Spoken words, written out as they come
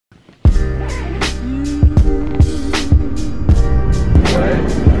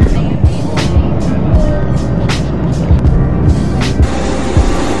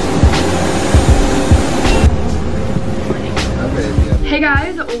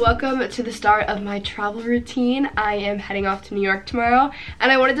welcome to the start of my travel routine. I am heading off to New York tomorrow,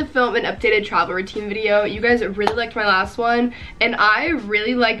 and I wanted to film an updated travel routine video. You guys really liked my last one, and I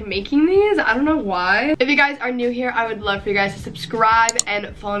really like making these. I don't know why. If you guys are new here, I would love for you guys to subscribe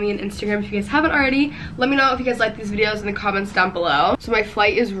and follow me on Instagram if you guys haven't already. Let me know if you guys like these videos in the comments down below. So my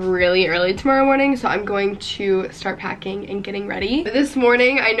flight is really early tomorrow morning, so I'm going to start packing and getting ready. This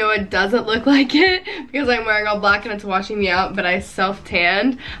morning, I know it doesn't look like it because I'm wearing all black and it's washing me out, but I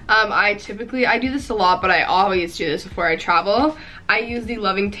self-tanned. I do this a lot, but I always do this before I travel. I use the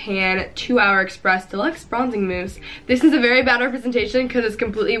Loving Tan 2-Hour Express Deluxe Bronzing Mousse. This is a very bad representation because it's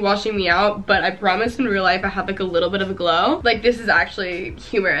completely washing me out, but I promise in real life I have like a little bit of a glow. Like, this is actually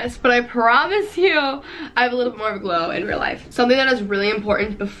humorous, but I promise you I have a little bit more of a glow in real life. Something that is really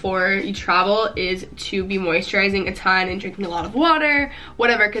important before you travel is to be moisturizing a ton and drinking a lot of water,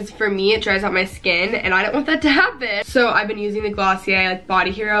 whatever, because for me it dries out my skin and I don't want that to happen. So I've been using the Glossier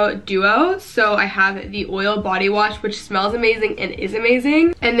Body Hero Duo. So I have the oil body wash, which smells amazing and is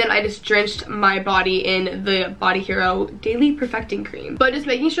amazing, and then I just drenched my body in the Body Hero Daily Perfecting Cream, but just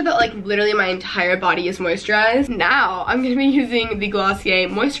making sure that like literally my entire body is moisturized. Now I'm gonna be using the Glossier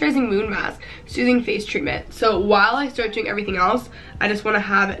Moisturizing Moon Mask, soothing face treatment. So while I start doing everything else, I just want to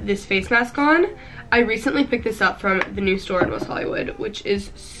have this face mask on. I recently picked this up from the new store in West Hollywood, which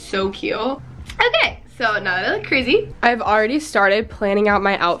is so cute. Okay, so now that I look crazy, I've already started planning out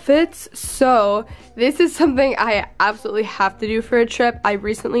my outfits. So this is something I absolutely have to do for a trip. I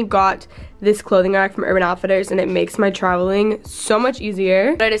recently got this clothing rack from Urban Outfitters and it makes my traveling so much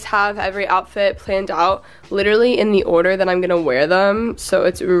easier. I just have every outfit planned out literally in the order that I'm gonna wear them. So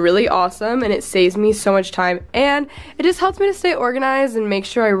it's really awesome and it saves me so much time, and it just helps me to stay organized and make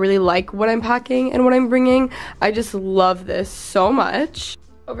sure I really like what I'm packing and what I'm bringing. I just love this so much.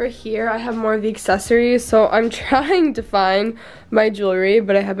 Over here I have more of the accessories, so I'm trying to find my jewelry,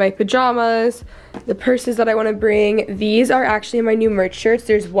 but I have my pajamas, the purses that I want to bring. These are actually my new merch shirts.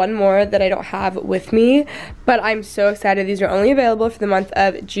 There's one more that I don't have with me, but I'm so excited. These are only available for the month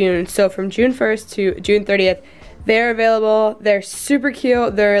of June, so from June 1st to June 30th they're available. They're super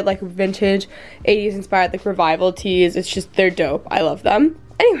cute. They're like vintage 80s inspired, like revival tees. It's just, they're dope. I love them.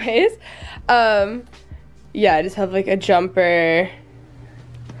 Anyways, yeah, I just have like a jumper,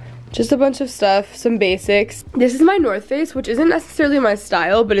 just a bunch of stuff, some basics. This is my North Face, which isn't necessarily my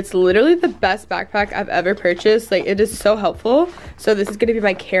style, but it's literally the best backpack I've ever purchased. Like, it is so helpful. So this is gonna be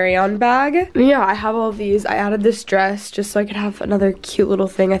my carry-on bag. Yeah, I have all of these. I added this dress just so I could have another cute little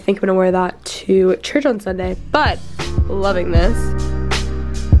thing. I think I'm gonna wear that to church on Sunday, but loving this.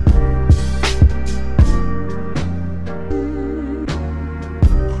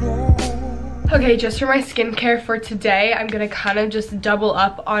 Okay, just for my skincare for today, I'm gonna kind of just double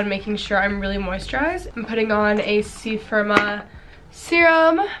up on making sure I'm really moisturized. I'm putting on a C Firma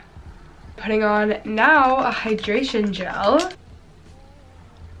serum, putting on now a hydration gel.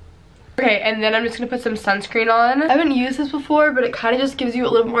 Okay, and then I'm just gonna put some sunscreen on. I haven't used this before, but it kind of just gives you a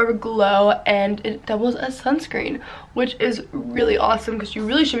little more of a glow, and it doubles as sunscreen, which is really awesome because you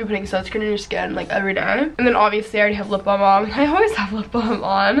really should be putting sunscreen in your skin like every day. And then obviously I already have lip balm on. I always have lip balm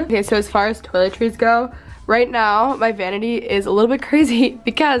on. Okay, so as far as toiletries go, right now my vanity is a little bit crazy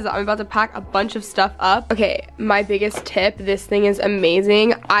because I'm about to pack a bunch of stuff up. Okay, my biggest tip, this thing is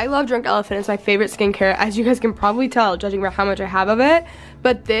amazing. I love Drunk Elephant. It's my favorite skincare, as you guys can probably tell judging by how much I have of it.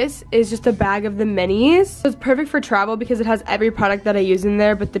 But this is just a bag of the minis. It's perfect for travel because it has every product that I use in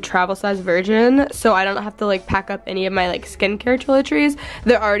there but the travel size version. So I don't have to like pack up any of my like skincare toiletries.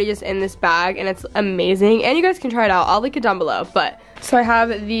 They're already just in this bag and it's amazing. And you guys can try it out. I'll link it down below. But so I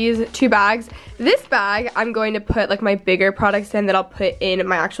have these two bags. This bag I'm going to put like my bigger products in that I'll put in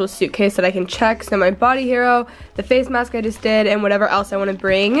my actual suitcase that I can check. So my Body Hero, the face mask I just did, and whatever else I want to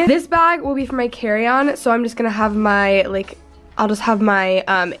bring. This bag will be for my carry-on. So I'm just gonna have my like, I'll just have my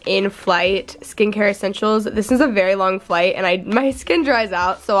in-flight skincare essentials. This is a very long flight and my skin dries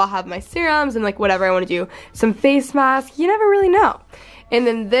out, so I'll have my serums and like whatever I want to do. Some face masks, you never really know. And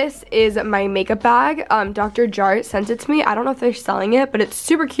then this is my makeup bag. Dr. Jart sent it to me. I don't know if they're selling it, but it's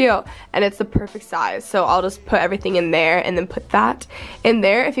super cute and it's the perfect size. So I'll just put everything in there and then put that in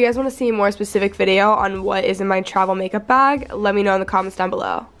there. If you guys want to see a more specific video on what is in my travel makeup bag, let me know in the comments down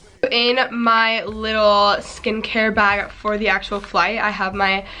below. in my little skincare bag for the actual flight, I have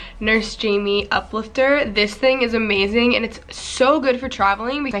my Nurse Jamie Uplifter. This thing is amazing and it's so good for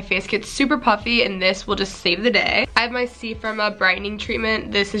traveling because my face gets super puffy and this will just save the day. I have my C Pharma brightening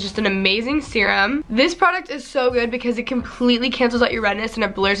treatment. This is just an amazing serum. This product is so good because it completely cancels out your redness and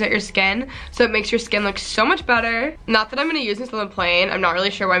it blurs out your skin, so it makes your skin look so much better. Not that I'm gonna use this on the plane. I'm not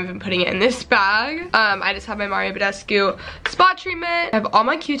really sure why I've been putting it in this bag. I just have my Mario Badescu spot treatment. I have all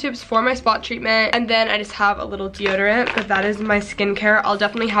my Q-tips for my spot treatment, and then I just have a little deodorant, but that is my skincare. I'll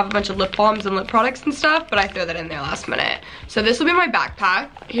definitely have a bunch of lip balms and lip products and stuff, but I throw that in there last minute. So this will be my backpack.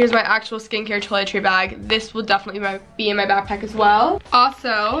 Here's my actual skincare toiletry bag. This will definitely be in my backpack as well. Also,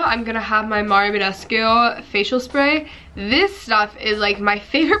 I'm gonna have my Mario Badescu facial spray. This stuff is like my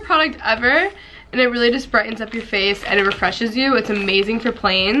favorite product ever, and it really just brightens up your face and it refreshes you. It's amazing for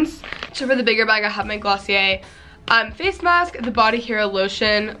planes. So for the bigger bag, I have my Glossier face mask, the Body Hero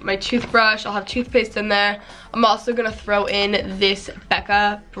lotion, my toothbrush. I'll have toothpaste in there. I'm also gonna throw in this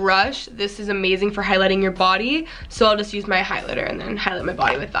Becca brush. This is amazing for highlighting your body, so I'll just use my highlighter and then highlight my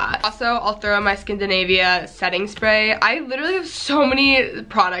body with that. Also, I'll throw in my Skindinavia setting spray. I literally have so many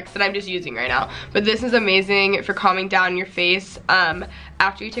products that I'm just using right now, but this is amazing for calming down your face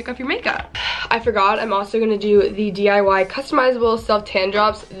after you take off your makeup. I forgot, I'm also gonna do the DIY customizable self-tan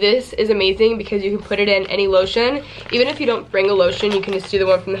drops. This is amazing because you can put it in any lotion. Even if you don't bring a lotion, you can just do the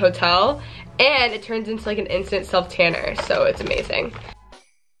one from the hotel, and it turns into like an instant self-tanner, so it's amazing.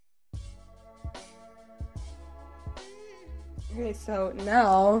 Okay, so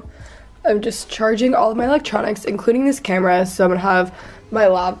now I'm just charging all of my electronics, including this camera. So I'm gonna have my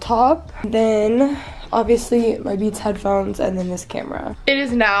laptop, then obviously my Beats headphones, and then this camera. It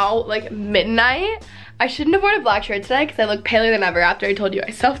is now like midnight. I shouldn't have worn a black shirt today because I look paler than ever after I told you I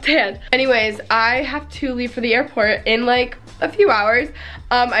self-tanned. Anyways, I have to leave for the airport in like a few hours.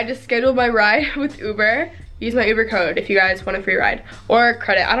 I just scheduled my ride with Uber. Use my Uber code if you guys want a free ride or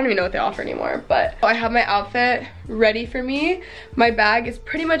credit. I don't even know what they offer anymore, but I have my outfit ready for me. My bag is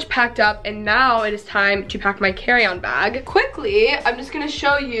pretty much packed up, and now it is time to pack my carry-on bag. Quickly, I'm just gonna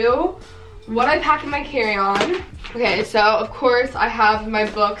show you what I pack in my carry-on. Okay, so of course I have my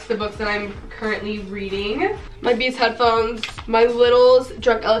books, the books that I'm currently reading, my Beats headphones, my Littles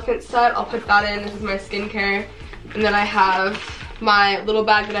Drunk Elephant set, I'll put that in. This is my skincare. And then I have my little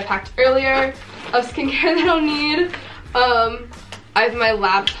bag that I packed earlier of skincare that I'll need. I have my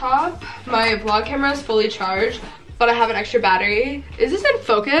laptop. My vlog camera is fully charged, but I have an extra battery. Is this in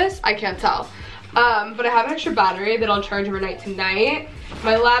focus? I can't tell. But I have an extra battery that I'll charge overnight tonight.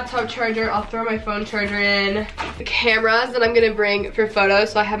 My laptop charger, I'll throw my phone charger in. The cameras that I'm gonna bring for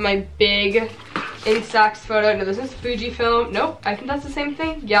photos. So I have my big Instax photo. No, this is Fujifilm. Nope, I think that's the same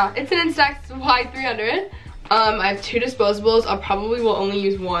thing. Yeah, it's an Instax Y300. I have two disposables. I probably will only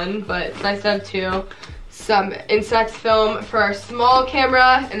use one, but it's nice to have two. Some Instax film for our small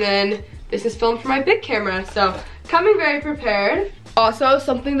camera, and then this is film for my big camera. So coming very prepared. Also,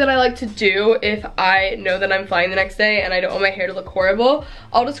 something that I like to do if I know that I'm flying the next day and I don't want my hair to look horrible,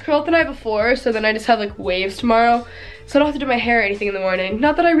 I'll just curl up the night before, so then I just have like waves tomorrow, so I don't have to do my hair or anything in the morning.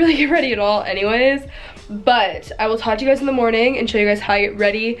 Not that I really get ready at all anyways, but I will talk to you guys in the morning and show you guys how I get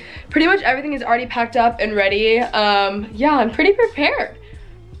ready. Pretty much everything is already packed up and ready. Yeah, I'm pretty prepared.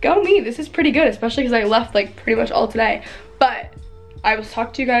 Go me, this is pretty good, especially because I left like pretty much all today. But I will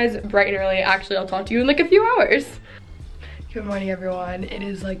talk to you guys bright and early. Actually, I'll talk to you in like a few hours. Good morning, everyone. It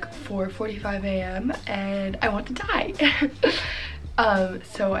is like 4:45 a.m. and I want to die.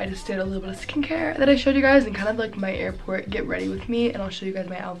 So I just did a little bit of skincare that I showed you guys and kind of like my airport get ready with me, and I'll show you guys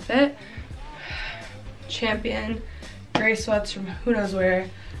my outfit. Champion gray sweats from who knows where,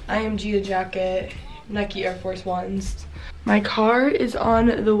 IMG a jacket, Nike Air Force Ones. My car is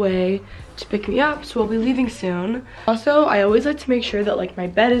on the way to pick me up, so we'll be leaving soon. Also, I always like to make sure that like my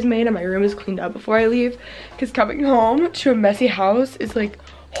bed is made and my room is cleaned up before I leave, because coming home to a messy house is like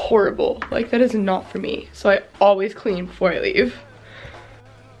horrible. Like that is not for me, so I always clean before I leave.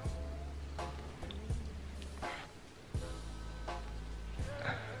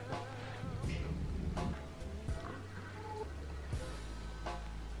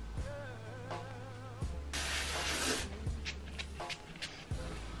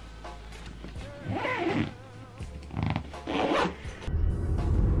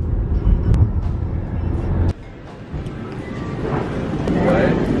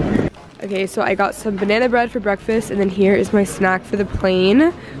 Okay, so I got some banana bread for breakfast, and then here is my snack for the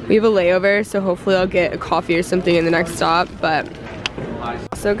plane. We have a layover, so hopefully I'll get a coffee or something in the next stop. But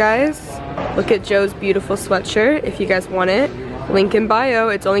also guys, look at Joe's beautiful sweatshirt if you guys want it. Link in bio.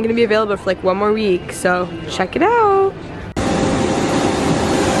 It's only gonna be available for like one more week, so check it out.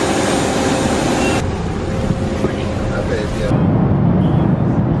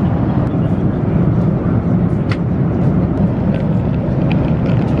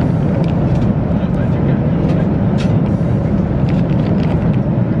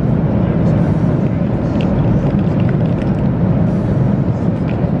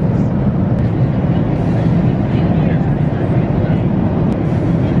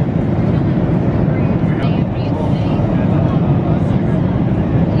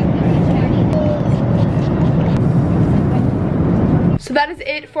 So that is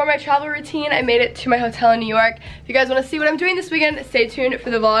it for my travel routine. I made it to my hotel in New York. If you guys want to see what I'm doing this weekend, stay tuned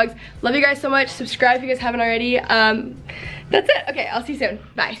for the vlogs. Love you guys so much. Subscribe if you guys haven't already. That's it. Okay, I'll see you soon.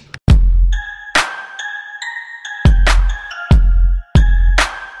 Bye.